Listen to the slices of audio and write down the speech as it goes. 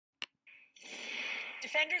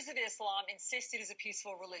Defenders of Islam insist it is a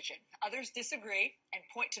peaceful religion. Others disagree and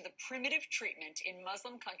point to the primitive treatment in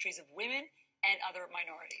Muslim countries of women and other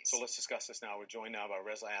minorities. So let's discuss this now. We're joined now by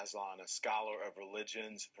Reza Azlan, a scholar of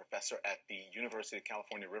religions, professor at the University of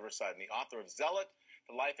California, Riverside, and the author of Zealot,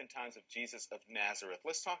 The Life and Times of Jesus of Nazareth.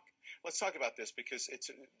 Let's talk about this because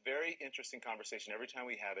it's a very interesting conversation every time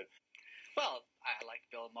we have it. Well, I like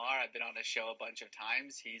Bill Maher. I've been on his show a bunch of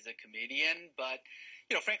times. He's a comedian, but,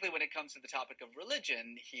 frankly, when it comes to the topic of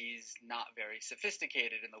religion, he's not very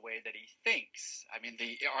sophisticated in the way that he thinks. I mean,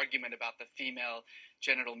 the argument about the female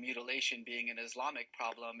genital mutilation being an Islamic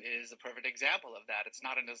problem is a perfect example of that. It's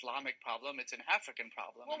not an Islamic problem. It's an African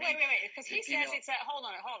problem. Well, wait, because he says it's a, hold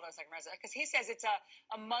on a second, Reza, because he says it's a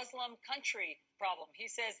Muslim country problem. He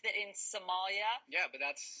says that in Somalia. Yeah, but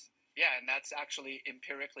that's actually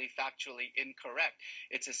empirically, factually incorrect.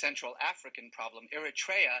 It's a Central African problem.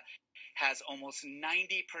 Eritrea has almost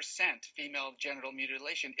 90% female genital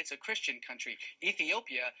mutilation. It's a Christian country.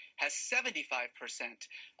 Ethiopia has 75%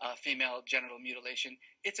 female genital mutilation.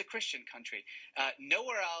 It's a Christian country.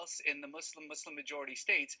 Nowhere else in the Muslim majority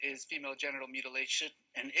states is female genital mutilation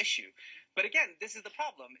an issue. But again, this is the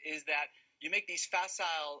problem, is that you make these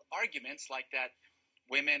facile arguments like that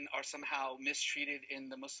women are somehow mistreated in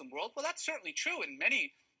the Muslim world. Well, that's certainly true in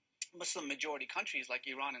many Muslim majority countries like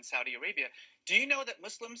Iran and Saudi Arabia. Do you know that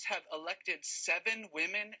Muslims have elected 7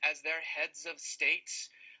 women as their heads of states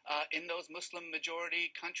in those Muslim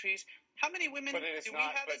majority countries? How many women do we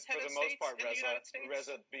have as head of states in the United States?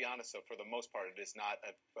 Reza, be honest though, for the most part, it is not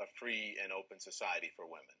a free and open society for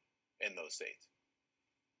women in those states.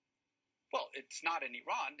 Well, it's not in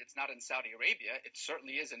Iran. It's not in Saudi Arabia. It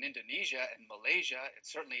certainly is in Indonesia and Malaysia. It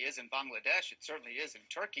certainly is in Bangladesh. It certainly is in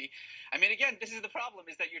Turkey. I mean, again, this is the problem,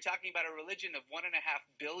 is that you're talking about a religion of 1.5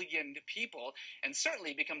 billion people, and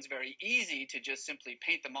certainly becomes very easy to just simply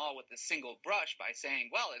paint them all with a single brush by saying,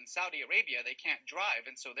 well, in Saudi Arabia, they can't drive,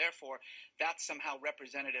 and so therefore that's somehow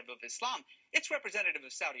representative of Islam. It's representative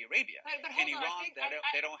of Saudi Arabia. But in Iran,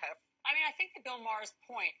 they don't have... I mean, I think that Bill Maher's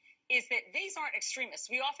point is that these aren't extremists.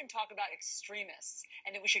 We often talk about extremists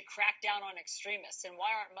and that we should crack down on extremists. And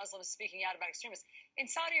why aren't Muslims speaking out about extremists? In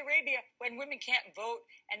Saudi Arabia, when women can't vote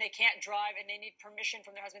and they can't drive and they need permission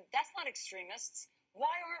from their husband, that's not extremists.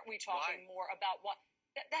 Why aren't we talking more about what?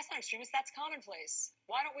 That's not extremist. That's commonplace.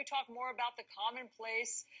 Why don't we talk more about the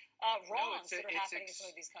commonplace wrongs that are happening in some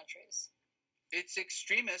of these countries? It's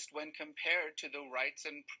extremist when compared to the rights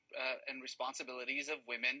and responsibilities of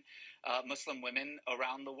women, Muslim women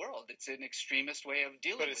around the world. It's an extremist way of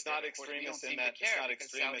dealing with it. But it's not extremist in that. It's not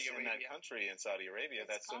extremist in that country. In Saudi Arabia,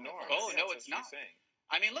 that's the norm. Oh no, it's not.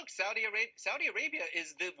 I mean, look, Saudi Arabia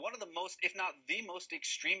is one of the most, if not the most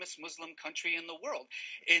extremist Muslim country in the world.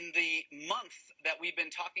 In the month that we've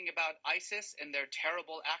been talking about ISIS and their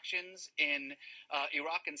terrible actions in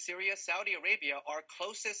Iraq and Syria, Saudi Arabia, our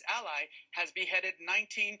closest ally, has beheaded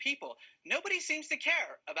 19 people. Nobody seems to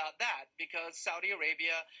care about that because Saudi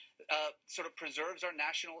Arabia sort of preserves our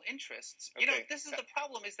national interests. Okay. This is the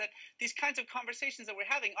problem, is that these kinds of conversations that we're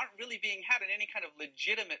having aren't really being had in any kind of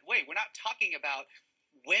legitimate way. We're not talking about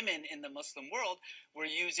women in the Muslim world. We're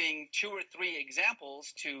using 2 or 3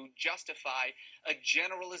 examples to justify a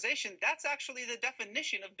generalization. That's actually the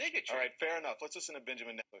definition of bigotry. All right, fair enough. Let's listen to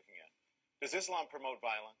Benjamin looking at. Does Islam promote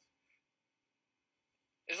violence?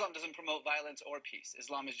 Islam doesn't promote violence or peace.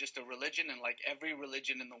 Islam is just a religion, and like every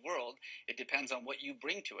religion in the world, it depends on what you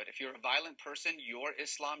bring to it. If you're a violent person, your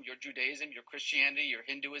Islam, your Judaism, your Christianity, your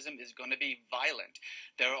Hinduism is going to be violent.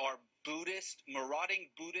 There are marauding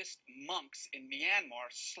Buddhist monks in Myanmar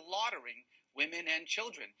slaughtering women and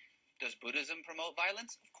children. Does Buddhism promote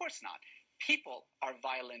violence? Of course not. People are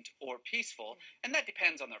violent or peaceful, and that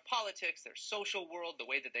depends on their politics, their social world, the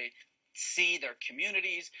way that they see their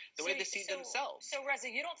communities, the way they see themselves. So, Reza,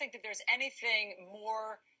 you don't think that there's anything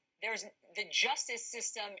more, there's the justice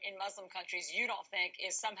system in Muslim countries, you don't think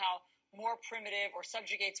is somehow more primitive or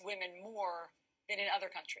subjugates women more than in other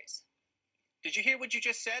countries? Did you hear what you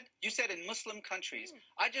just said? You said in Muslim countries.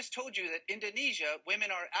 I just told you that Indonesia,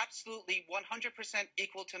 women are absolutely 100%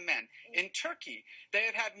 equal to men. In Turkey, they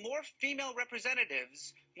have had more female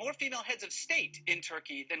representatives, more female heads of state in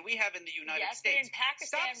Turkey than we have in the United States. But in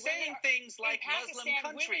Pakistan, stop saying things like Muslim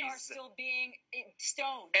countries. Women are still being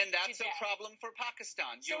stoned. And that's a problem for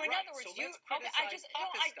Pakistan. You're in right. other words, so let's criticize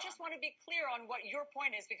Pakistan. I just want to be clear on what your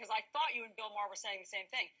point is, because I thought you and Bill Maher were saying the same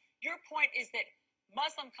thing. Your point is that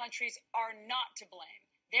Muslim countries are not to blame.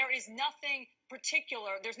 There is nothing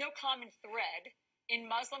particular, there's no common thread in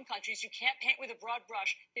Muslim countries. You can't paint with a broad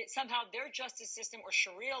brush that somehow their justice system or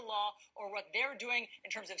Sharia law or what they're doing in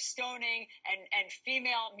terms of stoning and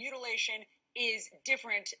female mutilation is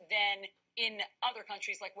different than in other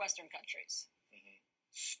countries like Western countries.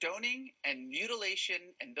 Stoning and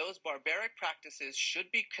mutilation and those barbaric practices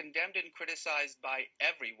should be condemned and criticized by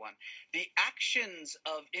everyone. The actions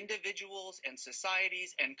of individuals and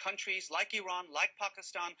societies and countries like Iran, like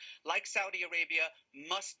Pakistan, like Saudi Arabia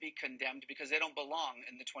must be condemned because they don't belong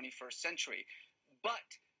in the 21st century.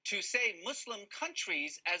 But to say Muslim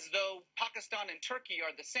countries as though Pakistan and Turkey are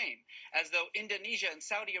the same, as though Indonesia and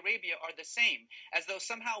Saudi Arabia are the same, as though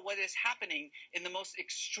somehow what is happening in the most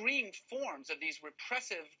extreme forms of these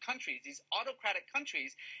repressive countries, these autocratic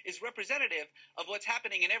countries, is representative of what's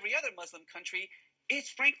happening in every other Muslim country, is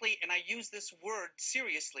frankly, and I use this word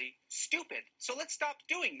seriously, stupid. So let's stop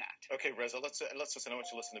doing that. Okay, Reza, let's listen. I want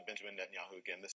you to listen to Benjamin Netanyahu again.